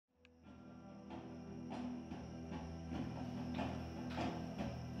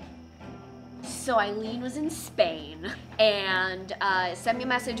So Eileen was in Spain and sent me a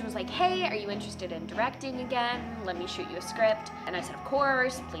message and was like, hey, are you interested in directing again? Let me shoot you a script. And I said, of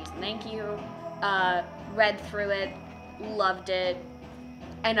course, please and thank you. Read through it, loved it,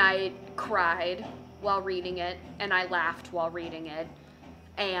 and I cried while reading it, and I laughed while reading it,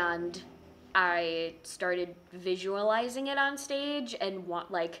 and I started visualizing it on stage and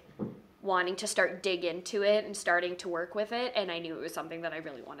wanting to start dig into it and starting to work with it, and I knew it was something that I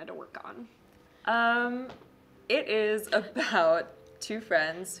really wanted to work on. It is about two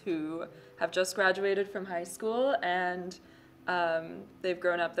friends who have just graduated from high school, and they've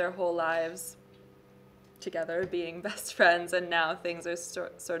grown up their whole lives together being best friends, and now things are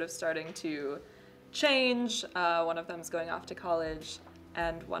sort of starting to change. One of them's going off to college,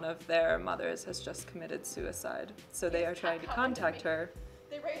 and one of their mothers has just committed suicide. So they are trying to contact her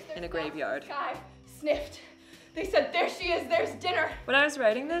in a graveyard. Sky sniffed. They said, there she is, there's dinner. When I was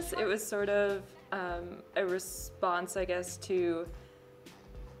writing this, it was sort of a response, I guess, to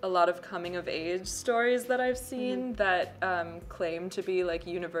a lot of coming of age stories that I've seen that claim to be like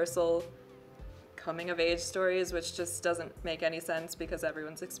universal coming of age stories, which just doesn't make any sense because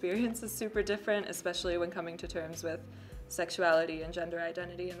everyone's experience is super different, especially when coming to terms with sexuality and gender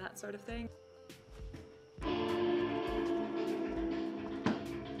identity and that sort of thing.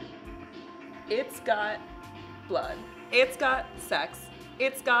 It's got blood. It's got sex.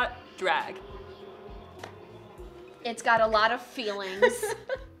 It's got drag. It's got a lot of feelings,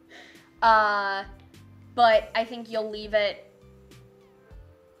 but I think you'll leave it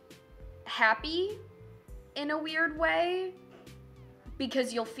happy in a weird way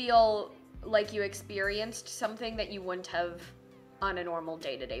because you'll feel like you experienced something that you wouldn't have on a normal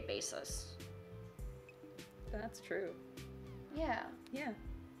day-to-day basis. That's true. Yeah. Yeah.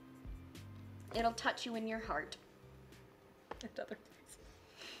 It'll touch you in your heart. And other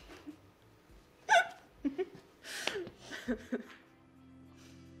places.